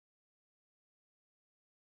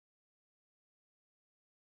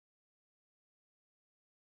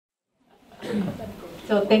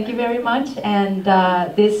So thank you very much. And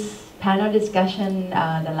this panel discussion,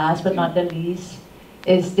 the last but not the least,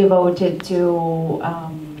 is devoted to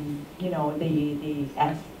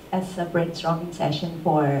as a brainstorming session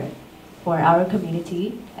for our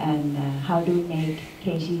community and how do we make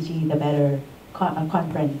KCG the better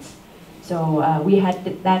conference. So we had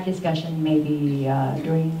that discussion maybe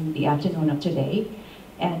during the afternoon of today.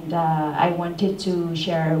 And I wanted to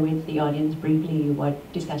share with the audience briefly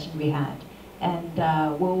what discussion we had. And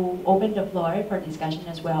we'll open the floor for discussion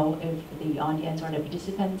as well. If the audience or the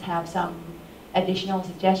participants have some additional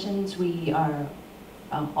suggestions, we are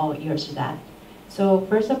all ears to that. So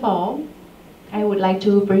first of all, I would like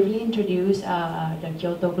to briefly introduce the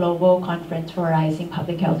Kyoto Global Conference for Rising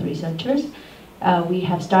Public Health Researchers. We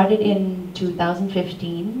have started in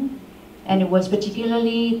 2015, and it was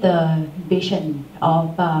particularly the vision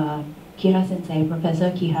of Kihara-sensei,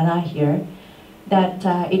 Professor Kihara here, that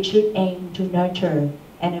it should aim to nurture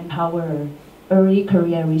and empower early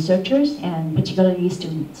career researchers and particularly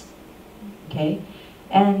students. Okay,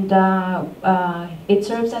 and it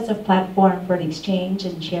serves as a platform for the exchange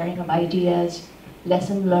and sharing of ideas,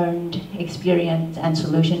 lesson learned, experience, and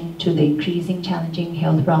solution to the increasing challenging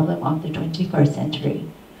health problem of the 21st century.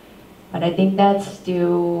 But I think that's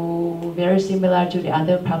still very similar to the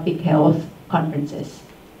other public health conferences,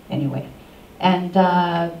 anyway. And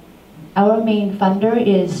our main funder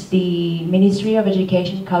is the Ministry of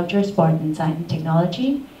Education, Culture, Sport, and Science and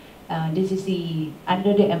Technology. This is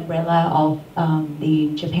under the umbrella of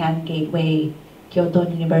the Japan Gateway Kyoto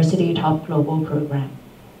University Top Global Program.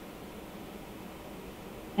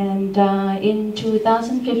 And in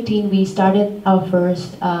 2015, we started our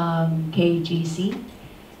first KGC.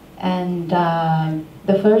 And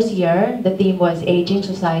the first year, the theme was Aging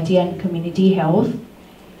Society and Community Health.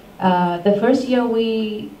 The first year,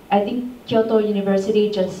 I think Kyoto University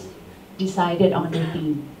just decided on the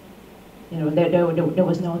theme. You know, there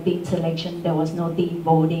was no theme selection, there was no theme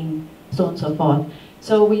voting, so on and so forth.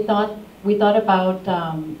 So we thought about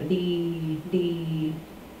the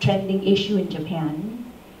trending issue in Japan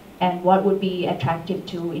and what would be attractive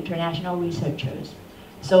to international researchers.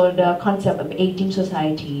 So the concept of aging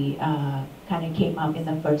society kind of came up in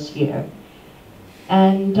the first year.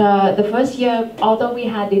 And the first year, although we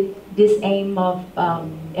had this aim of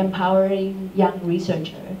empowering young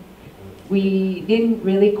researchers, we didn't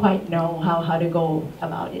really quite know how to go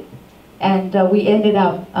about it. And we ended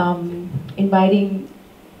up inviting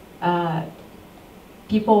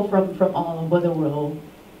people from all over the world,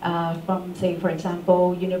 from, say, for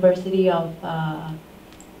example, University of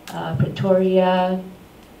Pretoria,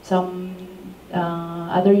 some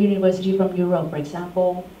other university from Europe, for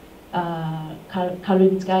example,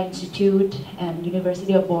 Karolinska Institute and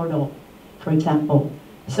University of Bordeaux, for example.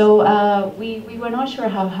 So we were not sure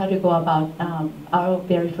how to go about our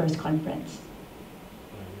very first conference.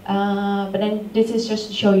 But then this is just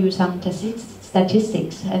to show you some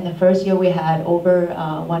statistics. In the first year we had over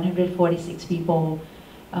 146 people,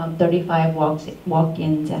 35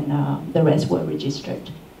 walk-ins, and the rest were registered,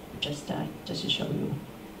 just to show you.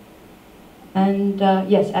 And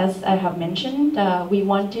yes, as I have mentioned, we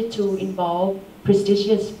wanted to involve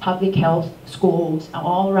prestigious public health schools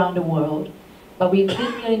all around the world, but we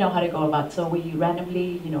didn't really know how to go about, so we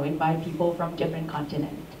randomly, invite people from different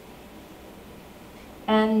continents.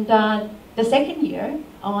 And the second year,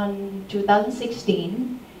 on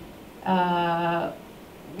 2016,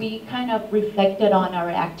 we kind of reflected on our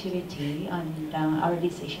activity and our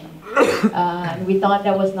decision. And we thought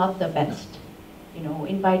that was not the best.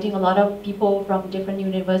 Inviting a lot of people from different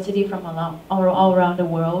universities from all around the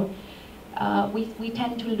world, we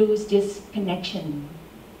tend to lose this connection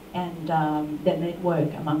and the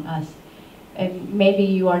network among us. And maybe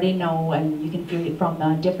you already know, and you can feel it from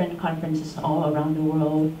different conferences all around the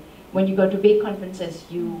world. When you go to big conferences,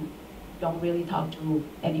 you don't really talk to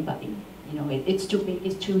anybody. It's too big,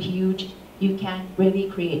 it's too huge. You can't really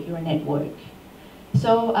create your network.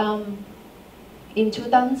 So in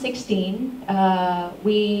 2016,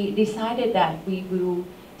 we decided that we will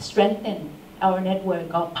strengthen our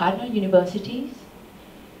network of partner universities,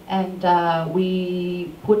 and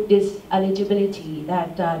we put this eligibility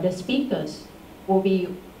that the speakers will be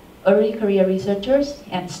early career researchers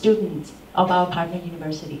and students of our partner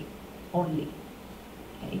university only.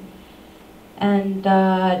 Okay. And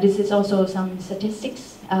this is also some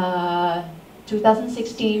statistics.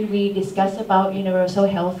 2016, we discussed about universal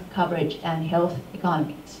health coverage and health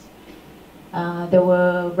economics. There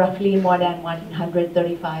were roughly more than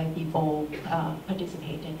 135 people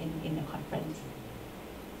participated in the conference.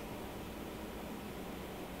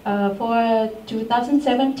 For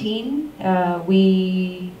 2017,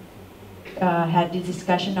 we had the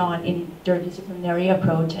discussion on interdisciplinary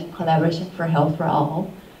approach and collaboration for health for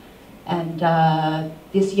all. And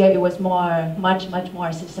this year it was much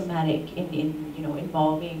more systematic in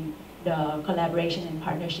involving the collaboration and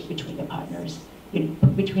partnership between the partners,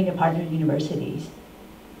 between the partner universities.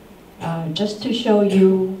 Just to show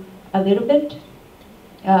you a little bit,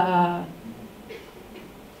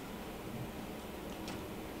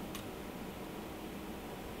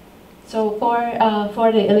 so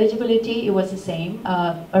for the eligibility, it was the same,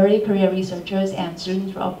 early career researchers and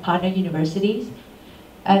students from partner universities.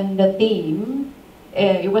 And the theme,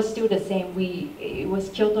 it was still the same. It was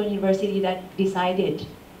Kyoto University that decided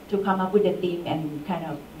to come up with the theme and kind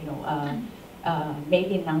of, made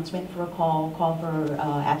the announcement for a call for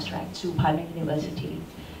abstracts to partner university.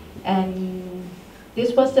 And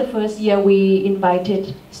this was the first year we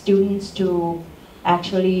invited students to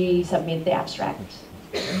actually submit the abstracts.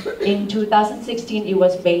 In 2016, it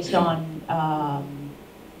was based on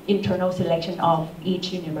internal selection of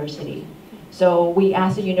each university. So we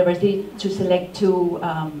asked the university to select 2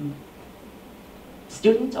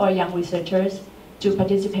 students or young researchers to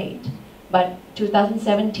participate. But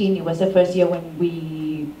 2017, it was the first year when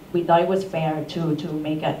we thought it was fair to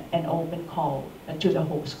make an open call to the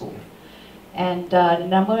whole school. And the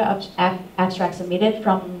number of abstracts submitted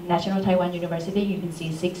from National Taiwan University, you can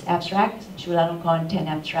see 6 abstracts, Chulalongkorn 10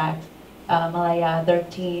 abstracts, Malaya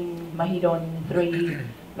 13, Mahidol 3,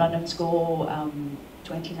 London School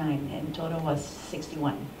 29, and total was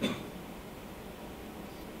 61.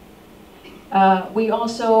 We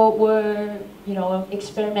also were,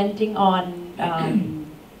 experimenting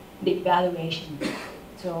on the evaluation.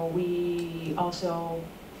 So we also,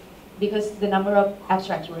 because the number of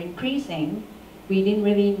abstracts were increasing, we didn't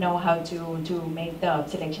really know how to make the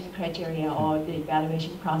selection criteria or the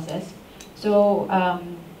evaluation process. So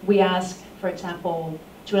we asked, for example,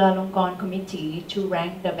 Chulalongkorn committee to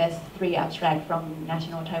rank the best 3 abstracts from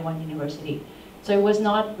National Taiwan University. So it was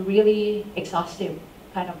not really exhaustive,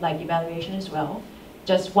 kind of like evaluation as well.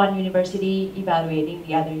 Just one university evaluating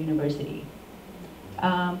the other university.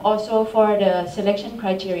 Also for the selection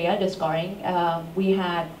criteria, the scoring, we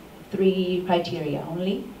had 3 criteria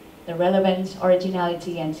only: the relevance,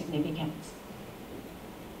 originality, and significance.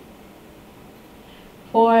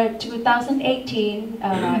 For 2018,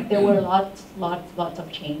 there were lots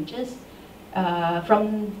of changes.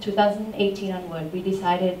 From 2018 onward, we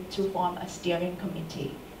decided to form a steering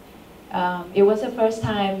committee. It was the first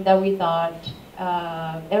time that we thought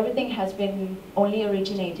everything has been only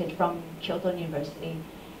originated from Kyoto University,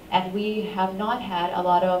 and we have not had a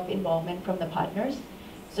lot of involvement from the partners.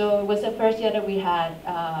 So it was the first year that we had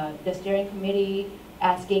the steering committee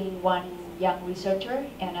asking one young researcher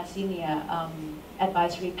and a senior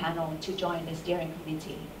advisory panel to join the steering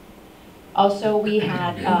committee. Also, we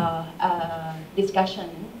had a discussion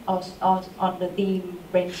on the theme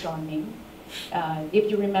brainstorming. If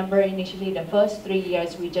you remember, initially the first 3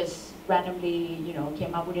 years, we just randomly,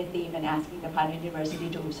 came up with a theme and asking the partner university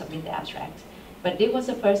to submit the abstracts. But it was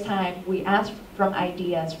the first time we asked from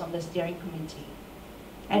ideas from the steering committee,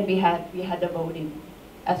 and we had the voting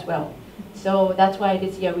as well. So that's why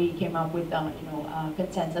this year we came up with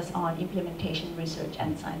consensus on implementation, research,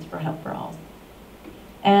 and science for health for all.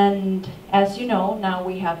 And as you know, now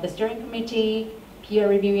we have the steering committee. Peer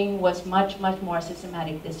reviewing was much more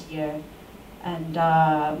systematic this year, and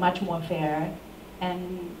much more fair.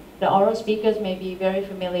 And the oral speakers may be very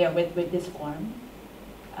familiar with this form.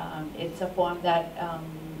 It's a form that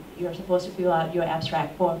you're supposed to fill out your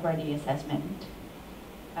abstract for the assessment.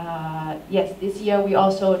 Yes, this year we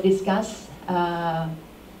also discussed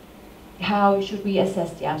how should we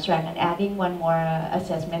assess the abstract, and adding one more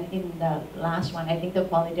assessment in the last one. I think the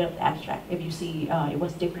quality of the abstract, if you see, it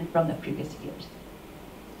was different from the previous years.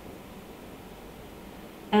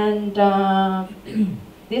 And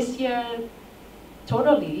this year,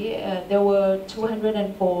 totally, there were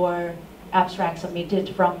 204 abstracts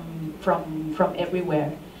submitted from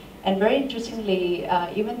everywhere. And very interestingly,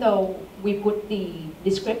 even though we put the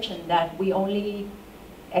description that we only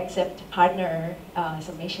accept partner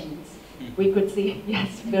submissions, we could see,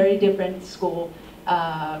 yes, very different school,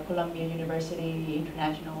 Columbia University,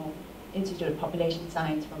 International Institute of Population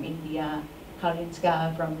Science from India,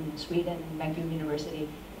 Karolinska from Sweden, McGill University,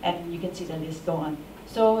 and you can see the list go on.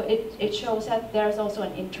 So it shows that there's also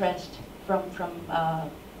an interest from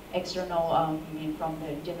external, from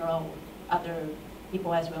the general other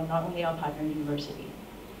people as well, not only our partner university.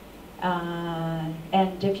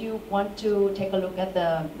 And if you want to take a look at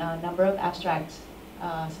the number of abstracts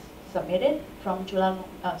submitted from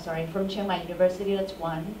from Chiang Mai University, that's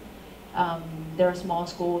one. They're a small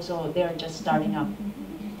school, so they're just starting up.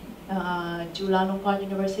 Chulalongkorn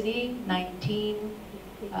University, 19,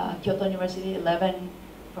 Kyoto University, 11,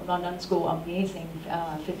 from London School, amazing,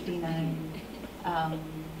 59,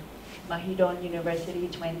 Mahidol University,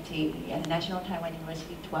 20, and National Taiwan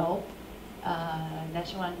University, 12,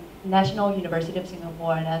 National University of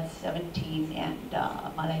Singapore, that's 17, and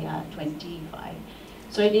Malaya, 25.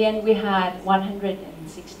 So in the end, we had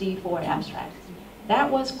 164 abstracts. That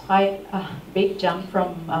was quite a big jump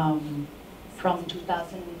from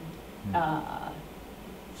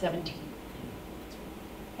 2017.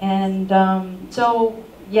 And so,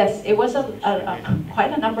 yes, it was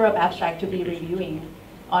quite a number of abstracts to be reviewing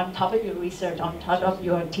on top of your research, on top of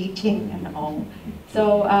your teaching and all.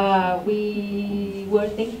 So we were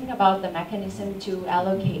thinking about the mechanism to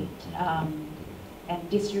allocate and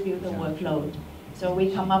distribute the workload. So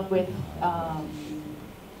we come up with a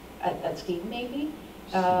scheme maybe.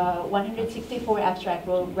 164 abstracts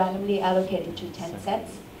were randomly allocated into 10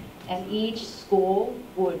 sets, and each school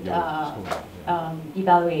would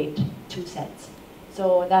evaluate 2 sets.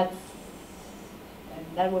 So that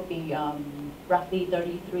would be roughly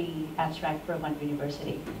 33 abstracts per one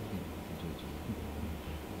university.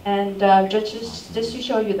 And just to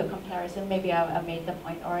show you the comparison, maybe I made the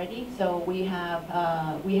point already. So we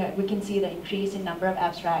can see the increase in number of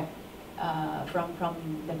abstracts from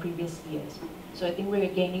the previous years. So I think we're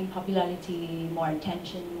gaining popularity, more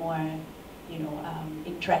attention, more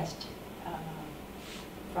interest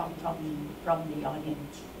from the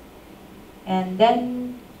audience. And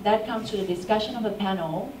then that comes to the discussion of the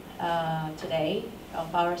panel today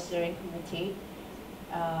of our steering committee.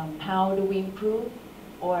 How do we improve,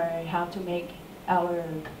 or how to make our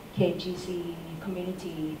KGC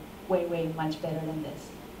community way much better than this?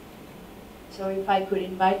 So if I could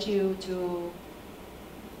invite you to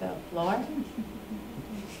the floor.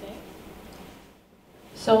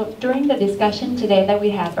 So during the discussion today that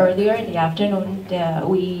we had earlier in the afternoon,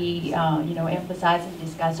 we emphasized and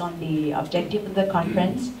discussed on the objective of the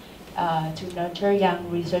conference to nurture young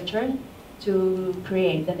researchers, to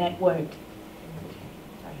create the network,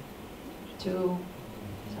 to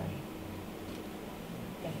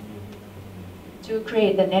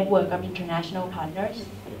create the network of international partners,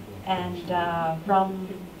 and from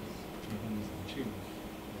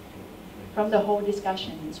the whole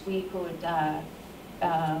discussions, we could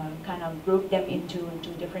kind of group them into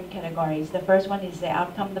different categories. The first one is the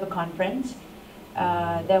outcome of the conference.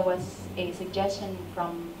 There was a suggestion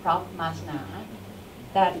from Prof. Masna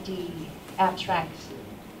that the abstracts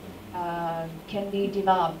can be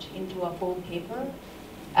developed into a full paper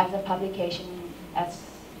as a publication, as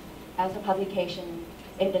a publication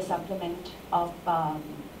in the supplement of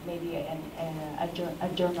maybe a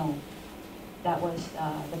journal. That was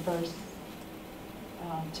the first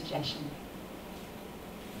suggestion.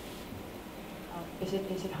 Is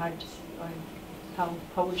it hard to see, or how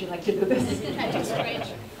would you like to do this?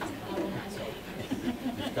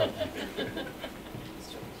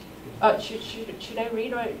 Should I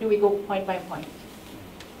read, or do we go point by point?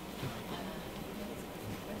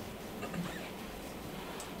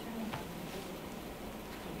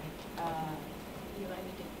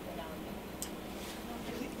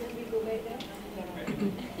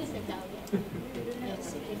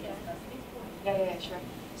 Yeah, sure.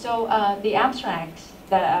 So the abstracts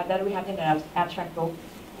that we have in the abstract book,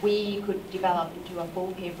 we could develop into a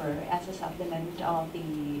full paper as a supplement of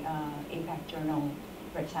the APAC journal,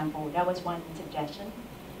 for example. That was one suggestion.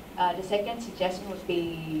 The second suggestion would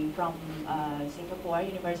be from Singapore,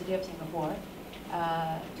 University of Singapore.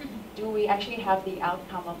 Do we actually have the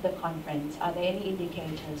outcome of the conference? Are there any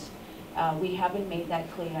indicators? We haven't made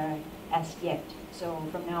that clear as yet. So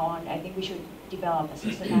from now on, I think we should develop a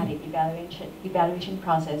systematic evaluation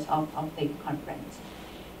process of the conference.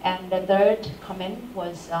 And the third comment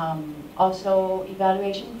was also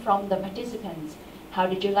evaluation from the participants. How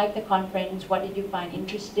did you like the conference? What did you find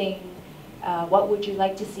interesting? What would you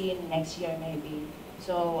like to see in the next year, maybe?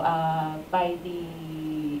 So by the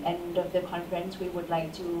end of the conference, we would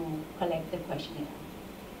like to collect the questionnaire.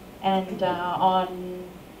 And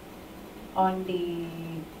on the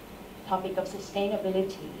topic of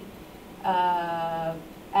sustainability,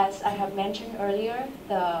 as I have mentioned earlier,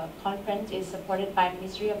 the conference is supported by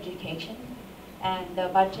Ministry of Education, and the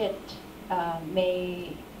budget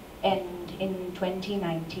may end in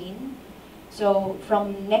 2019. So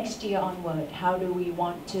from next year onward, how do we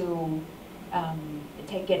want to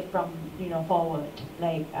take it from forward,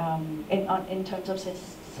 like in terms of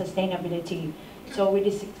sustainability? So we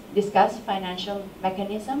discussed financial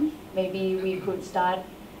mechanism. Maybe we could start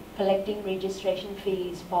collecting registration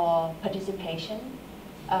fees for participation.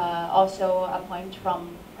 Also, a point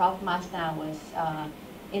from Prof. Masna was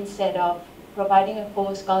instead of providing a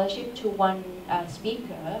full scholarship to one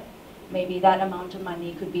speaker, maybe that amount of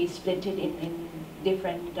money could be split in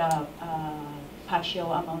different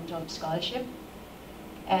partial amount of scholarship.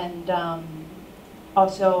 And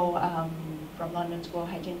also from London School of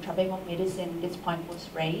Hygiene, Tropical Medicine, this point was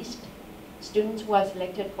raised. Students who are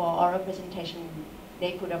selected for oral presentation,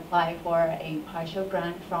 they could apply for a partial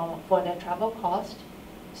grant for their travel cost.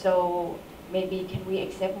 So maybe can we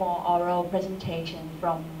accept more oral presentation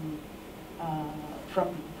from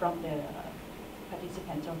the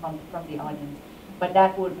participants or from the audience? But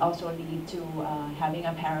that would also lead to having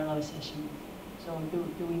a parallel session. So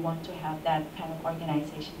do we want to have that kind of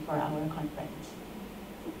organization for our conference?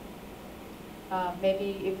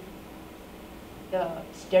 Maybe if the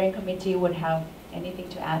steering committee would have anything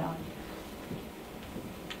to add on.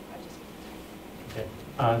 Okay.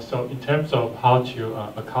 So in terms of how to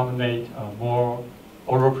accommodate more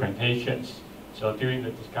oral presentations, so during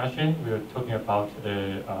the discussion, we were talking about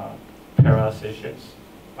the parallel sessions,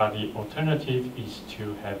 but the alternative is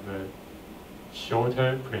to have a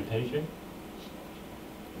shorter presentation.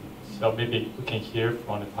 So maybe we can hear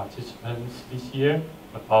from the participants this year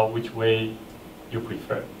about which way you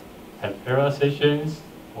prefer. Have parallel sessions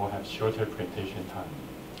or have shorter presentation time?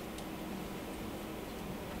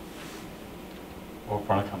 Or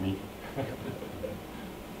from the committee? I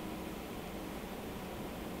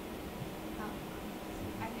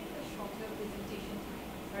think the shorter presentation time.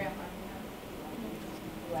 Sorry,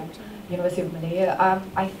 University of Malaya.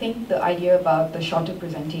 I think the idea about the shorter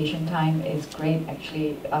presentation time is great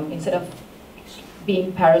actually. Instead of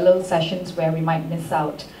being parallel sessions where we might miss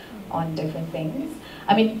out on different things.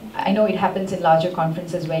 I mean, I know it happens in larger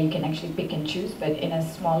conferences where you can actually pick and choose, but in a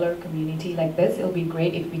smaller community like this, it'll be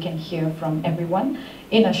great if we can hear from everyone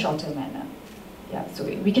in a shorter manner. Yeah, so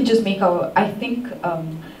we can just make our, I think,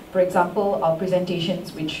 for example, our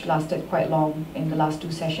presentations, which lasted quite long in the last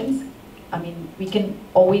 2 sessions, I mean, we can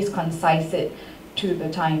always concise it to the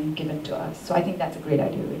time given to us. So I think that's a great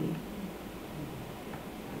idea, really.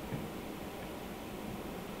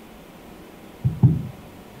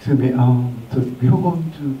 Excuse me, so before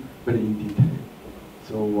going to very in detail,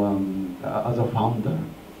 so as a founder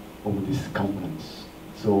of this conference,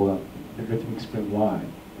 so let me explain why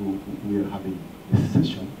we are having this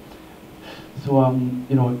session. So,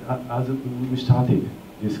 you know, as we started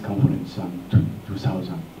this conference in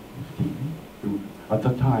 2015, at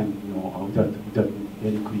that time, you know, without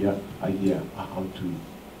any clear idea how to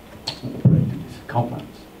operate this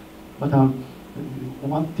conference. But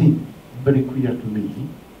one thing very clear to me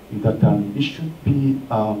is that it should be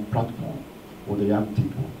a platform for the young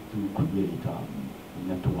people to create a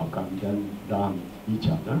network and then learn each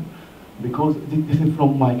other. Because this is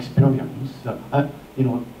from my experience. You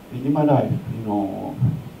know, in my life, you know,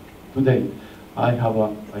 today I have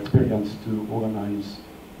experience to organize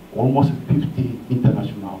almost 50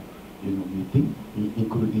 international, you know, meetings,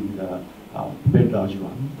 including the very large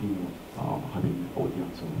one, you know, having an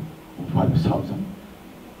audience of 5,000.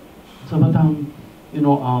 So, but you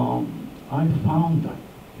know, I found that,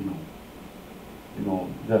 you know,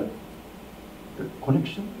 the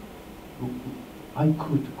connection I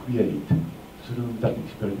could create through that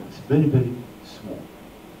experience, very, very small.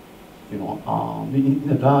 You know, in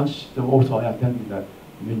the large, also I attended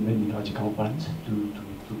many large conferences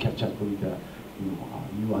to catch up with the, you know,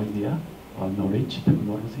 new idea, knowledge,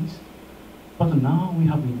 technologies. But now we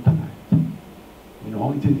have internet. You know,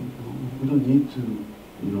 we don't need to,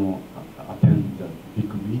 you know, attend the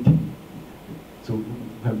big meeting. So we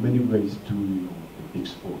have many ways to, you know,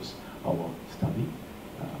 expose our study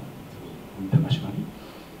internationally.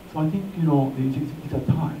 So I think, you know, it's a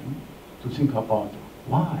time to think about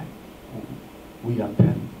why we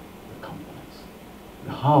attend the conference,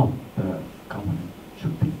 how the conference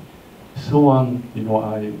should be. So, you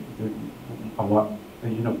know, you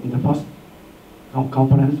know, in the first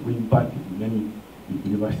conference, we invited many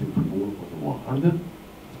universities from all over the world,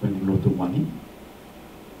 spending a lot of money.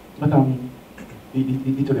 But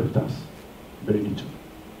it left us very little.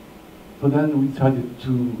 So then we decided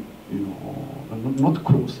to, you know, not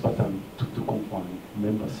close, but to confine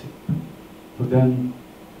membership. So then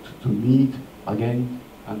to meet again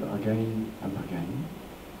and again and again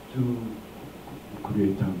to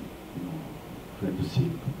create you know,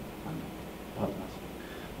 friendship and partnership.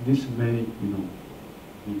 This may, you know,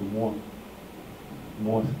 be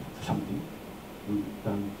more something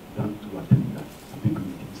than to attend a big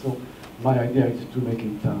meeting. So my idea is to make it,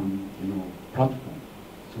 you know, platform.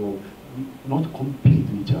 So not compete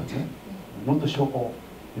with each other, not to show off,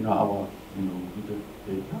 you know, our, you know, good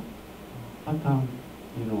data, but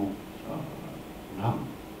you know, learn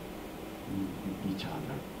each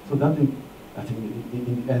other. So that is, I think,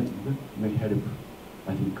 in the end, may help,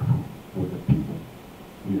 I think, for the people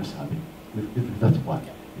we are serving. That's why,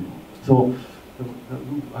 you know. So, so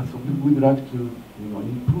we would like to, you know,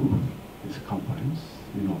 improve this conference,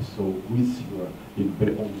 you know, so with your, you know,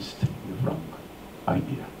 very honest, frank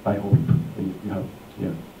idea. I hope you have,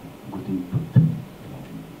 yeah, good input, you know,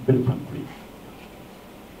 very frankly.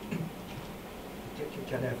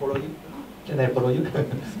 Can I follow you? Can I follow you?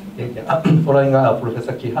 Following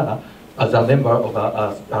Professor Kihara, as a member of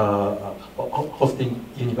a hosting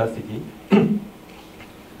university,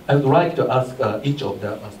 I would like to ask each of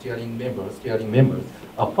the steering members,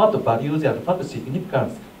 what values and what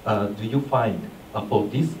significance do you find for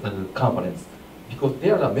this conference? Because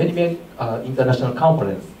there are many international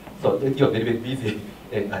conferences, so you are very busy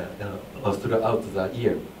throughout the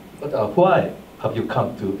year. But why have you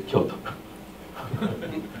come to Kyoto?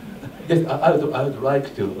 Yes, I would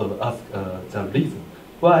like to ask the reason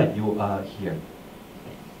why you are here.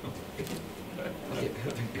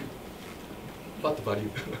 What value?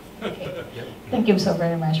 Okay. Yeah. Thank you so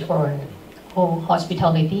very much for whole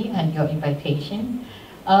hospitality and your invitation.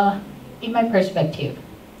 In my perspective,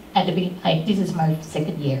 at the beginning, this is my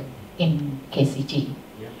second year in KCG.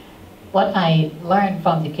 Yeah. What I learned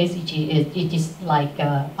from the KCG is it is like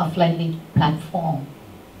a friendly platform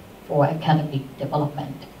for academic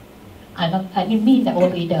development. I didn't mean that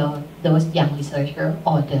only those young researchers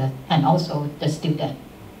and also the student,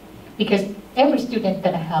 because every student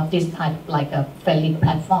gonna have this kind of like a friendly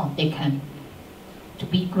platform. They can to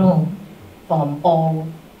be groomed from all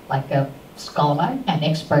like a scholar and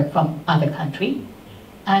expert from other country.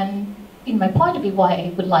 And in my point of view, why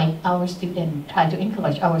I would like our student, try to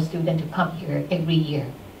encourage our student to come here every year,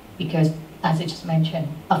 because as I just mentioned,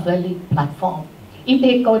 a friendly platform. If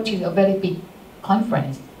they go to a very big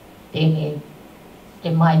conference, they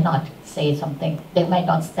might not say something. They might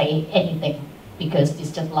not say anything because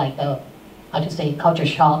it's just like a, how to say, culture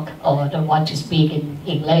shock, or don't want to speak in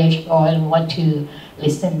English, or don't want to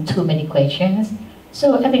listen to many questions.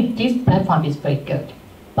 So I think this platform is very good.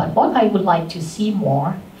 But what I would like to see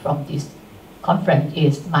more from this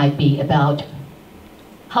conference might be about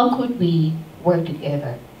how could we work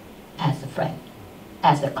together as a friend,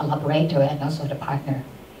 as a collaborator, and also the partner.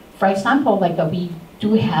 For example, like we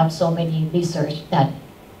do have so many research that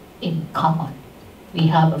in common. We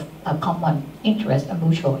have a common interest, a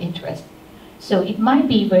mutual interest. So it might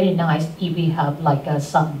be very nice if we have like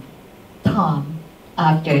some time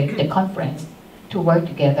after the conference to work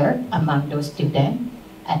together among those students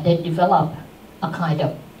and then develop a kind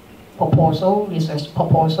of proposal, research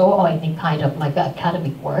proposal, or any kind of like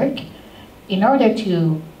academic work in order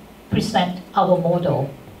to present our model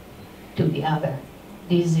to the other.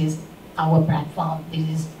 This is our platform, this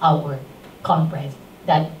is our conference,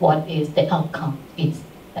 that what is the outcome is.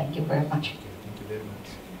 Thank you very much. Thank you very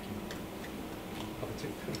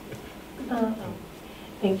much.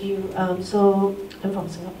 Thank you. So I'm from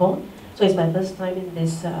Singapore, so it's my first time in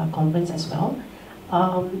this conference as well.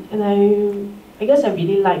 And I guess I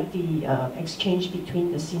really like the exchange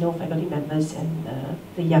between the senior faculty members and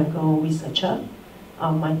the younger researcher.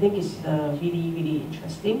 I think it's really, really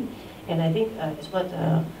interesting. And I think it's what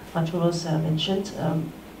Arturo's mentioned.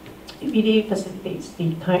 It really facilitates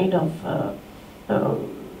the kind of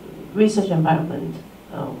research environment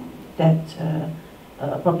that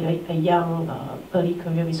probably a young early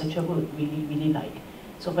career researcher would really, really like.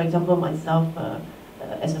 So for example, myself,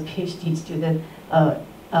 as a PhD student,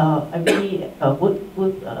 I really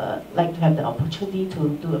would like to have the opportunity to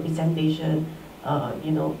do a presentation,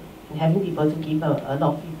 you know, and having people to give a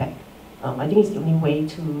lot of feedback. I think it's the only way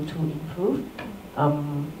to improve.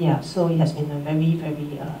 Yeah, so it has been a very,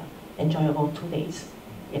 very enjoyable 2 days.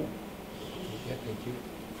 Yeah. Yeah, thank you.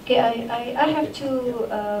 Okay, I have two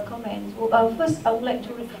comments. Well, first, I would like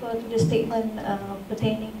to refer to the statement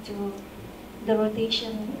pertaining to the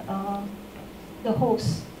rotation, the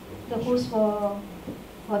host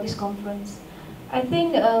for this conference. I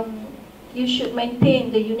think you should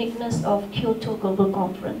maintain the uniqueness of Kyoto Global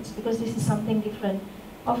Conference, because this is something different.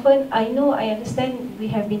 Often, I understand we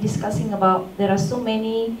have been discussing about there are so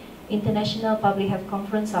many international public health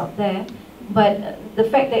conference out there, but the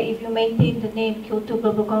fact that if you maintain the name Kyoto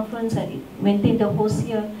Global Conference and maintain the host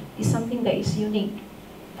here is something that is unique.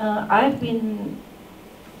 I've been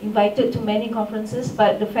invited to many conferences,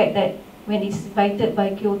 but the fact that when it's invited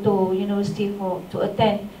by Kyoto University to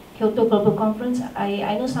attend Kyoto Global Conference,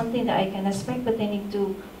 I know something that I can expect pertaining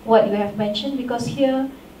to what you have mentioned, because here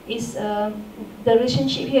is the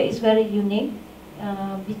relationship here is very unique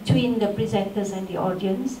between the presenters and the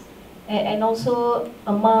audience. and also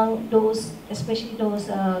among those, especially those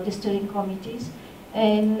the steering committees,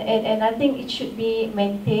 and I think it should be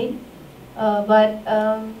maintained. But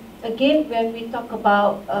again, when we talk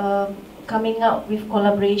about coming out with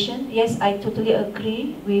collaboration, yes, I totally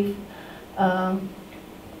agree with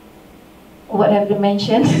what have you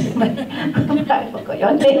mentioned, but I forgot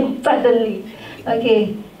your name suddenly.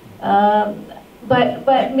 Okay,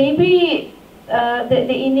 but maybe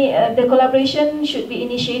the collaboration should be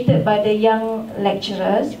initiated by the young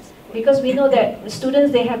lecturers, because we know that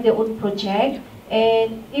students, they have their own project,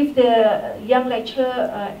 and if the young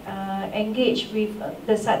lecturer engage with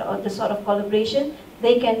the sort of collaboration,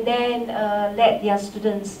 they can then let their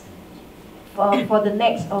students for the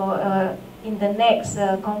next or in the next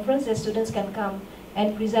conference, the students can come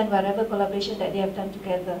and present whatever collaboration that they have done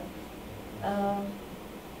together.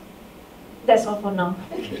 That's all for now.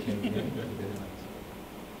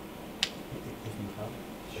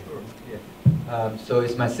 Sure. Yeah. So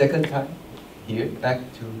it's my second time here, back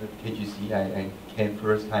to the KGC. I came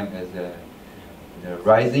first time as a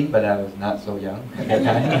rising, but I was not so young at that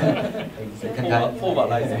time. Second time.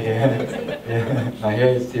 Yeah. My hair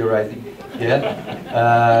is still rising.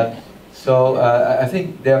 Yeah. So I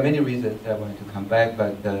think there are many reasons I wanted to come back,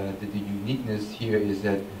 but the uniqueness here is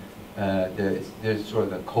that there's sort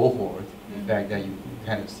of a cohort. The fact that you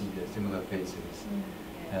kind of see the similar faces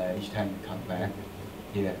each time you come back.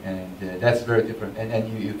 Yeah, and that's very different. And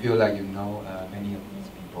you feel like you know many of these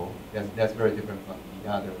people. That's very different from the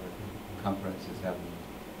other conferences that we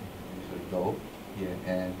usually go. Yeah,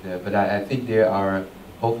 and but I think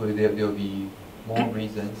hopefully there will be more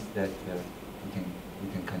reasons that we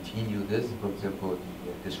can continue this. For example,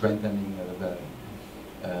 the strengthening of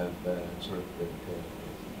sort of the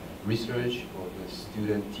research or the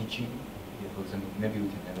student teaching. Yeah, for example, maybe we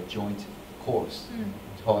can have a joint course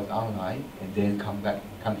taught online and then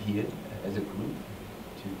come here as a group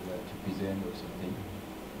to present or something.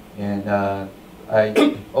 And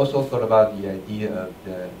I also thought about the idea of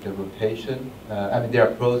the rotation. I mean, there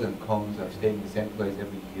are pros and cons of staying in the same place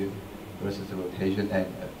every year versus the rotation. And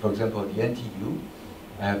for example, the NTU,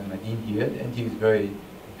 I have my dean here. The NTU is very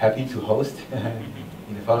happy to host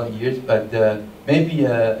in the following years, but maybe,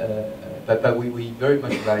 but we very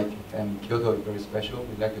much like, and Kyoto is very special.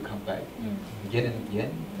 We'd like to come back again and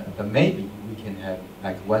again, but maybe we can have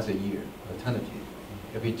like once a year alternative.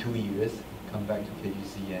 Every 2 years, come back to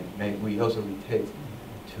KGC, and we also rotate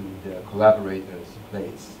to the collaborators'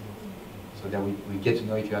 place, so that we get to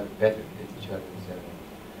know each other better, each other's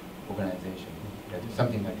organization,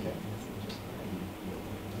 something like that.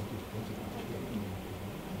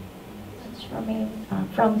 For me,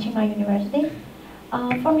 from Chiang Mai University.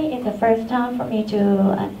 For me, it's the first time for me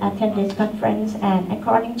to attend this conference, and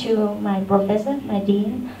according to my professor, my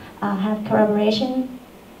dean, have collaboration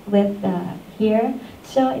with here.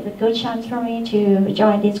 So it's a good chance for me to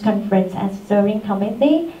join this conference as steering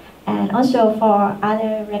committee, and also for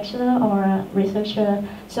other lecturer or researcher.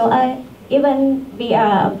 So I even be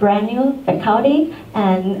a brand new faculty,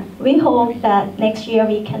 and we hope that next year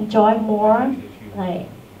we can join more like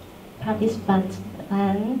participants.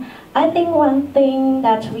 And I think one thing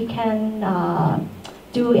that we can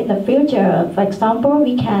do in the future, for example,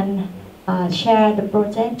 we can share the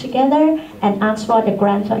project together and ask for the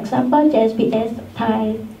grant, for example, JSPS,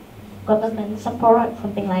 Thai government support,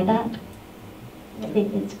 something like that. I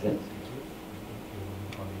think it's good.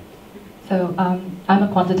 So I'm a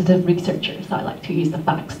quantitative researcher, so I like to use the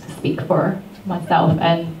facts to speak for myself,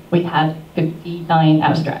 and we had 59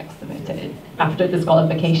 abstracts submitted after this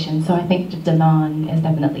qualification, so I think the demand is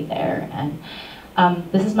definitely there. And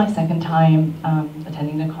this is my second time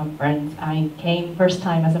attending the conference. I came first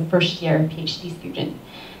time as a first-year PhD student,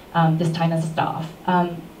 this time as a staff,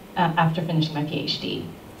 after finishing my PhD.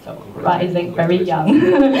 So rising very young.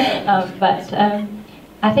 But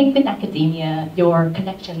I think in academia, your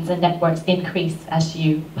connections and networks increase as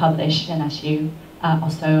you publish and as you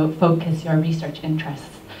also focus your research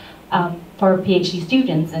interests. For PhD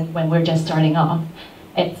students, and when we're just starting off,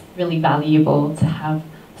 it's really valuable to have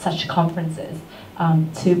such conferences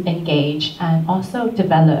to engage and also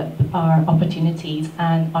develop our opportunities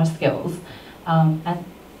and our skills. And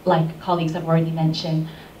like colleagues have already mentioned,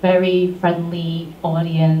 very friendly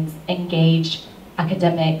audience, engaged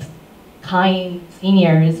academics, kind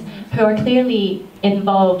seniors who are clearly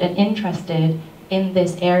involved and interested in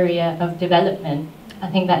this area of development. I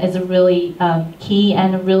think that is a really key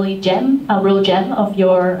and a real gem of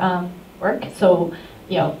your work. So,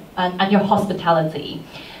 you know, and your hospitality,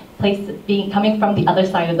 coming from the other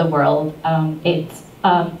side of the world, it's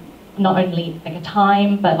not only like a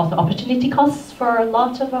time, but also opportunity costs for a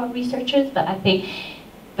lot of our researchers. But I think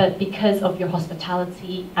but because of your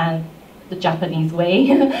hospitality and the Japanese way,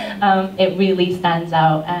 it really stands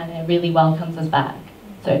out and it really welcomes us back.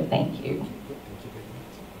 So thank you.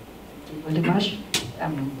 Very much.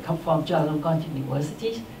 Come from Chulalongkorn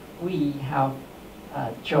University. We have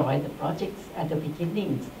joined the projects at the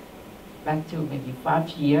beginnings. Back to maybe 5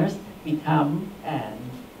 years, we come and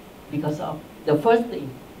because of the first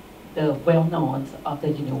thing, the well-known of the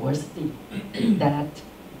university that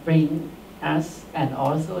bring us and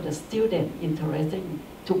also the student interested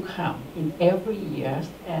to come in every year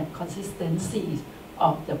and consistencies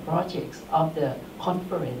of the projects of the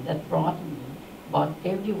conference that brought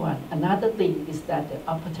everyone. Another thing is that the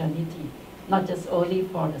opportunity, not just only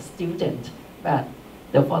for the student, but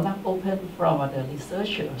the forum open for the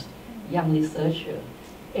researchers, young researchers.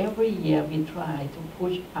 Every year we try to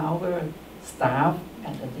push our staff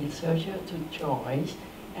and the researcher to join,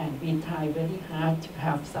 and we try very hard to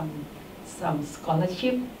have some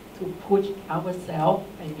scholarship to push ourselves,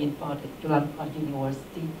 I mean for the Chulalongkorn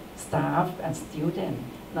University staff and students.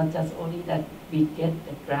 Not just only that we get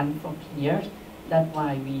the grant from here, that's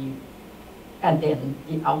why we, and then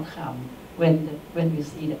the outcome, when we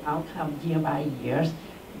see the outcome year by year,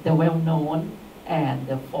 the well-known and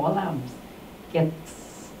the forums get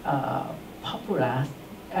popular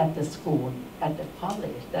at the school, at the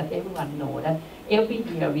college, that everyone know that every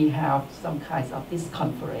year we have some kinds of this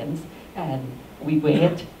conference and we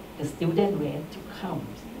wait, the student wait to come.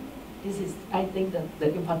 This is, I think that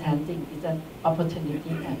the important thing is that opportunity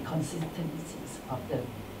and consistencies of the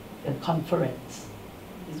conference.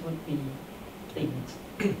 This would be things.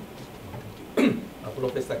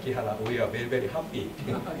 Professor Kihara, we are very, very happy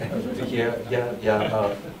to hear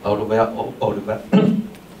all of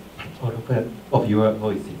your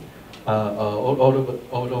voices.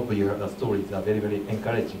 All of your stories are very, very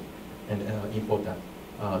encouraging and important.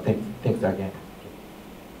 Thanks again.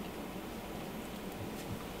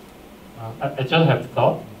 I just have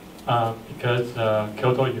thought, because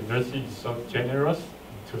Kyoto University is so generous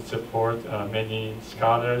to support many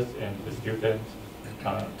scholars and the students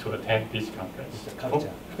to attend this conference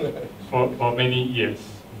for many years.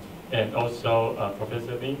 And also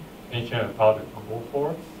Professor Lin mentioned about the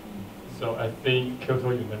cohorts. So I think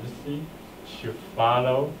Kyoto University should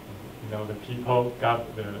follow, the people got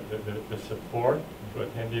the support to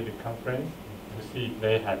attend the conference to see if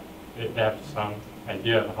they have some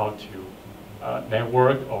idea of how to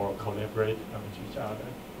network or collaborate with each other.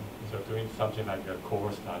 So doing something like a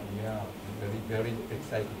cohort study. Yeah, very, very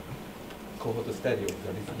exciting. Cohort study of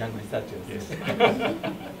the young researchers. Yes.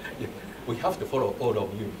 Yeah, we have to follow all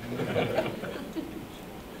of you.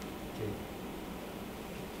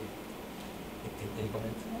 Any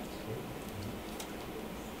comments?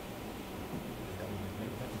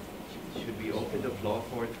 Should we open the floor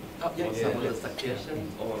for some of the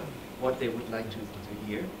suggestions or what they would like to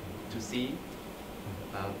hear, to see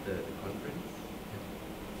about the conference?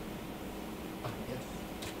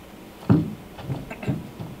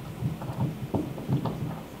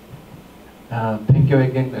 Thank you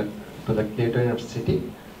again to the Kyoto University.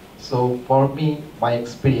 So for me, my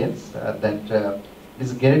experience that it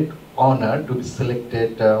is a great honor to be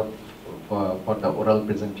selected for the oral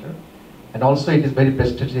presenter, and also it is very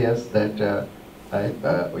prestigious that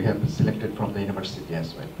we have been selected from the university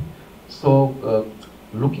as well. So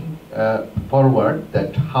looking forward,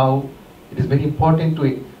 that how it is very important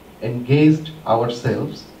to engage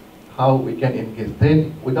ourselves, how we can engage.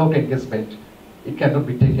 Then without engagement, it cannot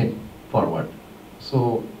be taken forward.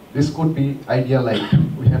 So this could be idea like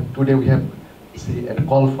today we have see a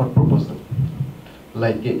call for proposal,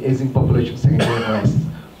 like aging population secondary analysis.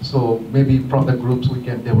 So maybe from the groups we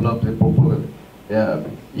can develop the proposal,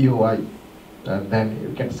 EOI, then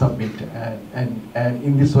you can submit, and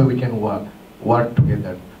in this way we can work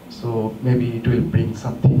together. So maybe it will bring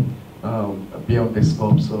something beyond the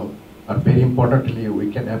scope. So very importantly,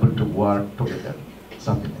 we can able to work together,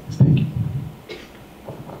 something like this. Thank you.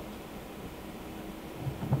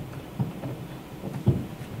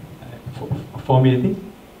 For me, I think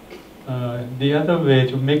the other way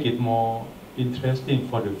to make it more interesting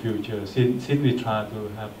for the future, since we try to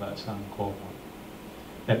have some cohort,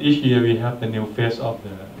 and each year we have the new phase of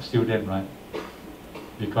the student, right?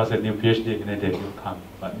 Because the new PhD candidate will come,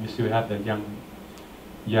 but we still have the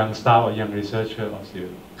young staff or young researcher also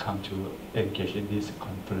come to engage in this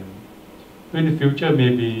conference. So in the future,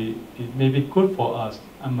 maybe it may be good for us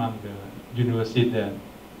among the university that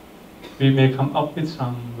we may come up with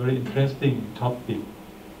some very interesting topic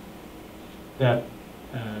that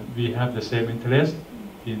we have the same interest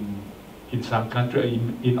in some country,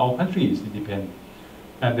 in all countries, it depends.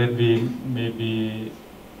 And then we maybe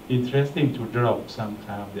interesting to develop some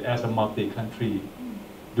kind of as a multi-country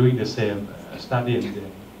doing the same study, and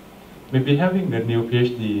then maybe having the new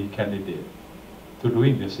PhD candidate to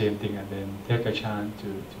doing the same thing, and then take a chance to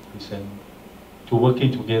present, to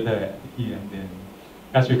working together here, and then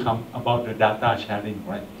as we come about the data sharing,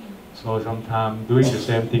 right? So sometimes doing the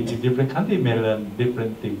same thing in different countries may learn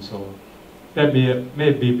different things. So that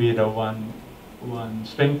maybe be the one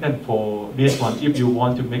strengthen for this one if you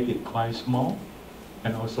want to make it quite small,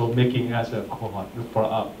 and also making as a cohort for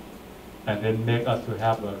up, and then make us to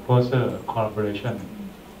have a closer collaboration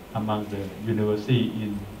among the university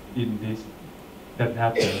in this that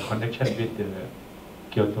have the connection with the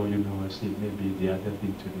Kyoto University, maybe the other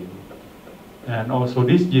thing to do. And also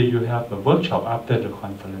this year you have a workshop after the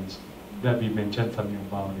conference that we mentioned something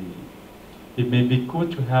about it may be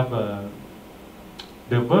good to have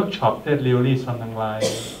the workshop that really something like,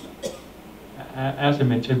 as I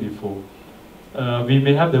mentioned before, we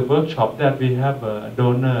may have the workshop that we have a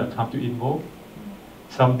donor come to involve.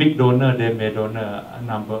 Some big donor, they may donor a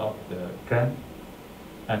number of the grant,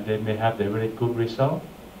 and they may have the very good result.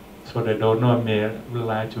 So the donor may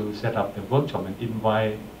like to set up the workshop and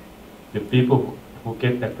invite the people who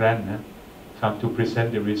get the grant come to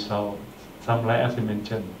present the result. Some like as I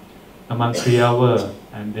mentioned, among 3 hours,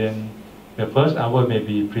 and then the first hour may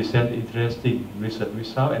be present interesting research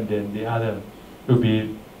result, and then the other will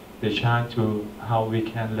be the chance to how we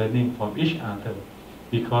can learning from each other,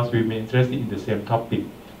 because we may interested in the same topic,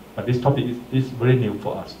 but this topic is very new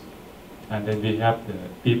for us. And then we have the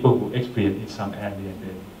people who experience in some area, and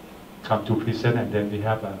then come to present, and then we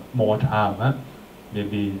have more time,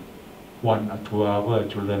 maybe 1 or 2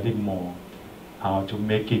 hours to learning more, how to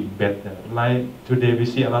make it better. Like today we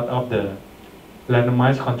see a lot of the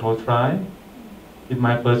randomized control trial. In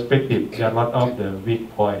my perspective, there are a lot of the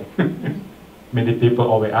weak point. Many people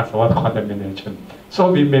always ask about contamination.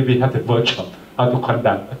 So we maybe have the workshop how to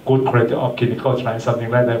conduct a good quality of clinical trial, something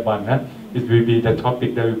like that one. It will be the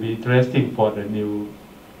topic that will be interesting for the new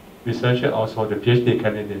researcher, also the PhD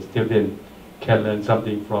candidate student can learn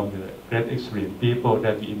something from the great experienced people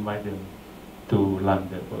that we invite them to run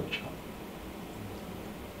the workshop.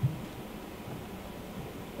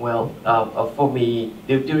 Well, for me,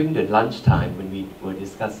 during the lunchtime when we were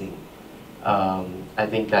discussing, I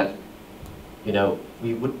think that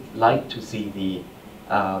we would like to see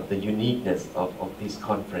the uniqueness of this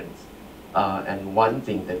conference, and one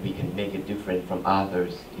thing that we can make it different from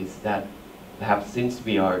others is that perhaps since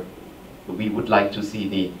we would like to see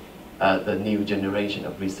the new generation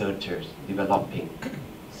of researchers developing.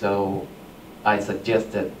 So I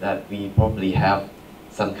suggested that we probably have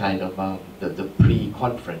some kind of the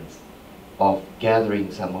pre-conference of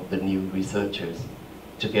gathering some of the new researchers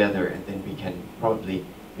together, and then we can probably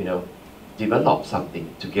develop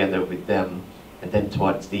something together with them, and then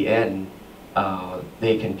towards the end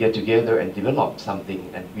they can get together and develop something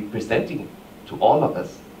and be presenting to all of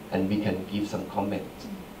us, and we can give some comments,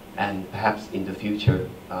 and perhaps in the future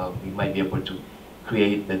we might be able to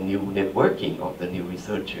create the new networking of the new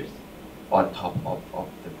researchers on top of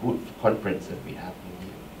the good conference that we have in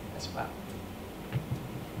here as well.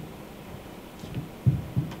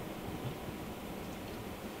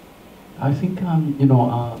 I think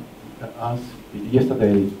as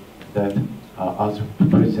yesterday that as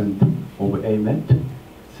president of AMET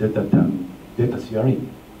said that data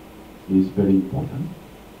sharing is very important.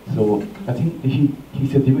 So I think he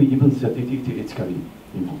said even said it's very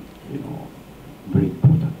very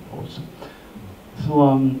important also. So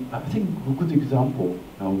I think a good example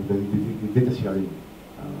of the data sharing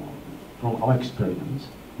from our experience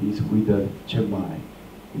is with the Chiang Mai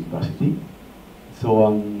University. So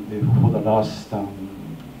for the last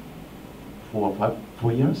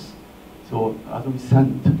 4 years, so as we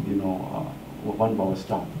sent one of our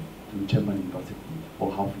staff to Chiang Mai University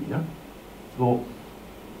for half a year, so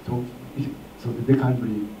they can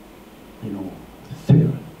really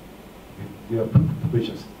share their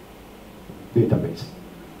precious database.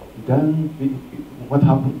 Then what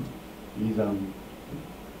happened is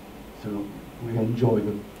so we enjoy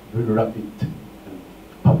the very rapid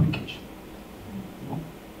publication.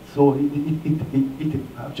 So it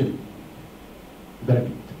actually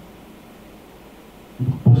benefit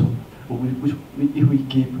also. If we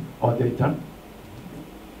keep our data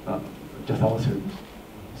just ourselves,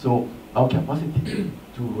 so our capacity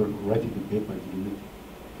to write the paper is limited.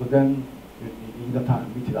 So then in the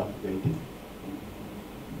time it is outdated,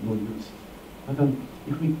 no use. But then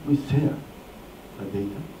if we share the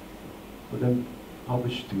data, so then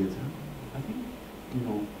publish together, I think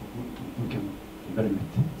we can benefit.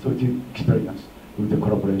 So it's an experience with the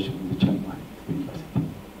collaboration with the Chiang Mai University.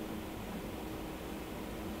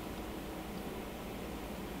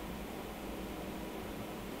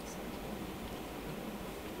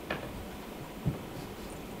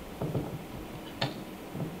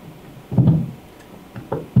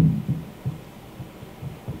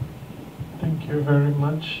 you very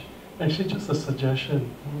much. Actually, just a suggestion,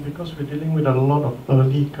 because we're dealing with a lot of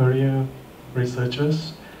early career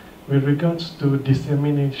researchers with regards to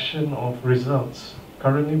dissemination of results.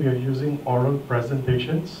 Currently, we are using oral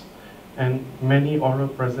presentations and many oral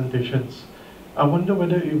presentations. I wonder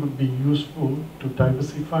whether it would be useful to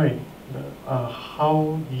diversify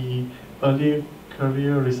how the early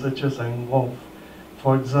career researchers are involved.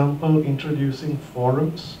 For example, introducing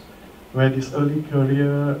forums where these early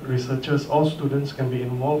career researchers or students can be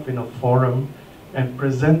involved in a forum and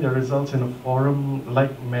present their results in a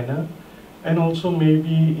forum-like manner, and also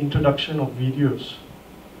maybe introduction of videos,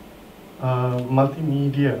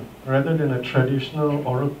 multimedia, rather than a traditional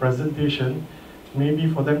oral presentation, maybe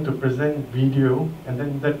for them to present video, and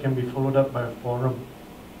then that can be followed up by a forum.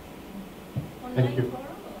 Thank you.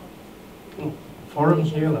 Forum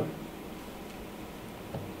here.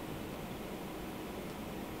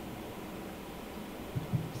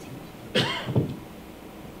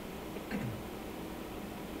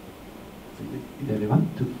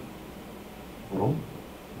 Relevant to forum?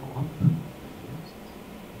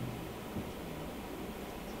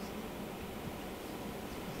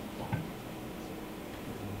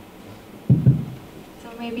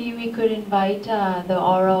 Maybe we could invite the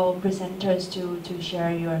oral presenters to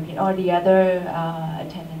share your opinion, or the other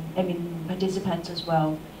participants as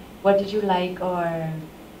well. What did you like or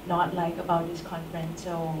not like about this conference?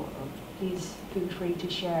 So please feel free to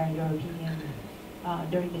share your opinion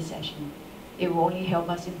during this session. It will only help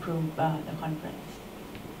us improve the conference.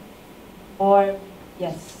 Or,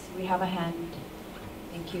 yes, we have a hand.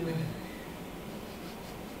 Thank you.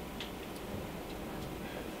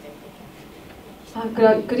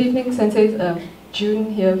 Good evening, Sensei.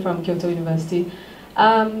 June here from Kyoto University.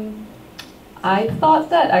 I thought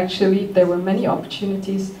that actually there were many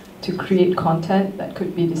opportunities to create content that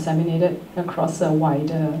could be disseminated across a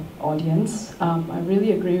wider audience. I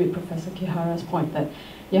really agree with Professor Kihara's point that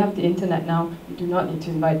you have the internet now, you do not need to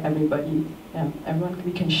invite everybody. Everyone,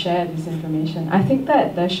 we can share this information. I think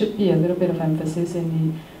that there should be a little bit of emphasis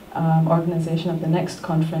in the organization of the next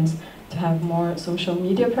conference to have more social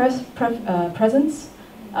media presence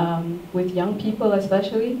with young people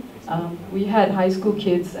especially. We had high school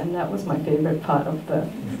kids, and that was my favorite part of the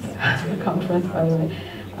conference, by the way.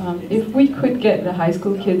 If we could get the high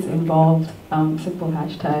school kids involved, simple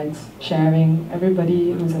hashtags, sharing,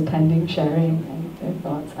 everybody who's attending sharing and their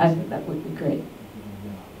thoughts, I think that would be great.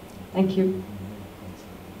 Thank you.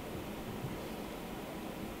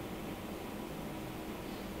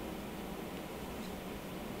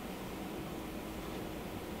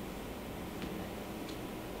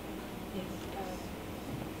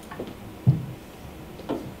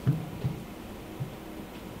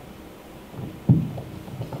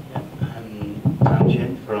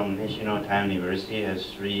 From National Taiwan University has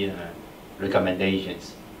three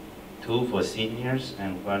recommendations. Two for seniors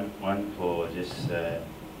and one for just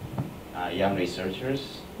young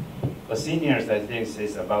researchers. For seniors, I think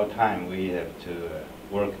it's about time we have to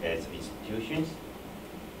work as institutions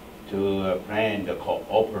to plan the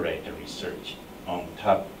cooperate research on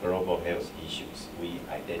top global health issues we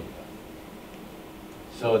identify.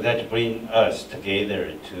 So that brings us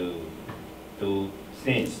together to do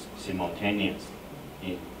things simultaneously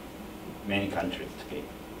in many countries together.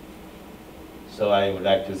 So I would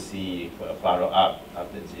like to see a follow-up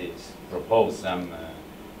after this, propose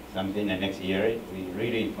something the next year. We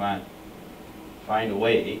really find a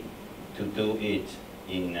way to do it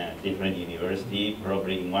in different universities.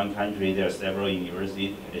 Probably in one country there are several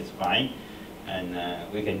universities, it's fine.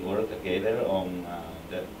 And we can work together on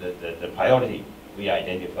the priority we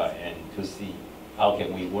identify and to see how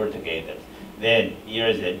can we work together. Then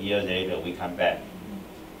years and years later we come back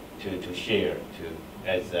to share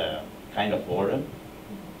as a kind of forum.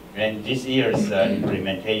 And this year's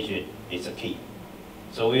implementation is a key.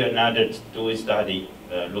 So we are not doing study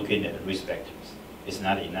looking at risk factors. It's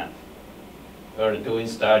not enough. We are doing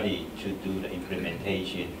study to do the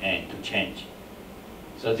implementation and to change.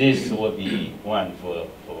 So this will be one for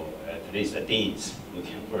at least the deans. We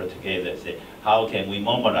can work together, say, how can we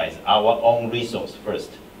mobilize our own resource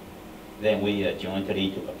first? Then we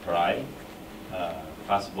jointly to apply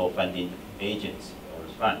possible funding agents or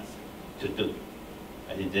funds to do.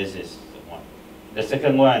 I think this is the one. The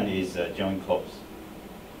second one is joint course.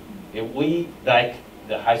 If we like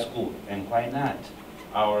the high school, and why not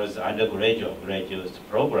our undergraduate, graduate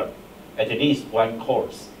program, at least one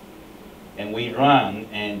course. And we run,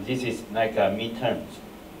 and this is like a midterms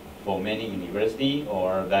for many universities,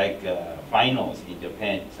 or like finals in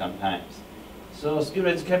Japan sometimes. So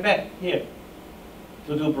students come back here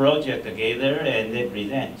to do project together and they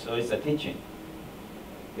present. So it's a teaching.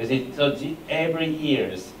 You see, so every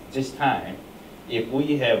year, this time, if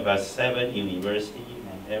we have 7 universities,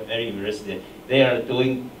 and every university, they are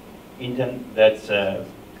doing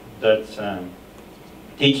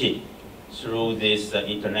teaching through this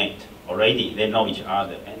internet already. They know each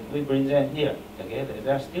other, and we bring them here together.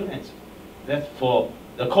 They are students. That's for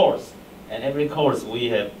the course, and every course we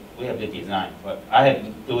have the design. But I have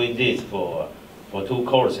been doing this for 2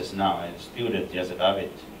 courses now, and students just love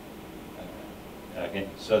it. Okay,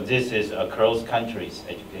 so this is across countries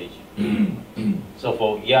education. So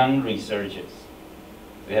for young researchers,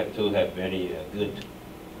 we have to have very good,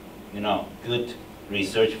 good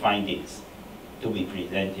research findings to be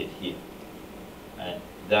presented here. And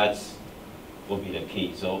that's will be the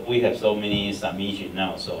key. So we have so many submissions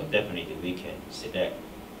now, so definitely we can select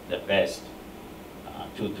the best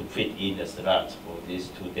to fit in the slots for these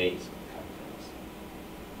 2 days conference.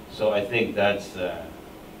 So I think that's,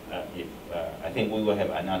 I think we will have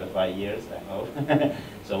another 5 years, I hope,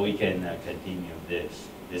 so we can continue this.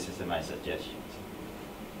 This is my suggestion.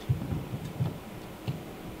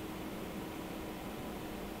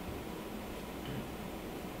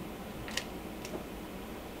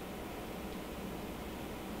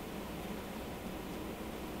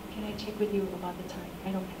 Can I check with you about the time?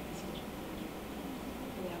 I don't have the schedule.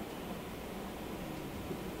 Do we have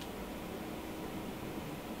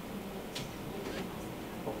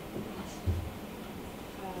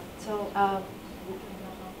time?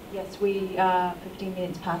 Yes, we 15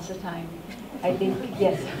 minutes past the time. I think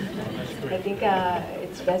yes. I think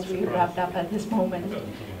it's best we wrapped up at this moment.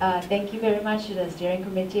 Thank you very much to the steering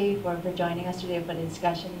committee for joining us today for the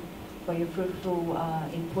discussion, for your fruitful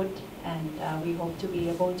input, and we hope to be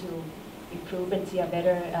able to improve and see a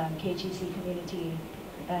better KGC community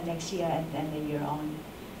next year and the year on.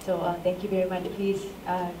 So thank you very much. Please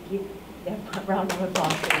give them a round of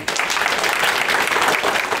applause. Please.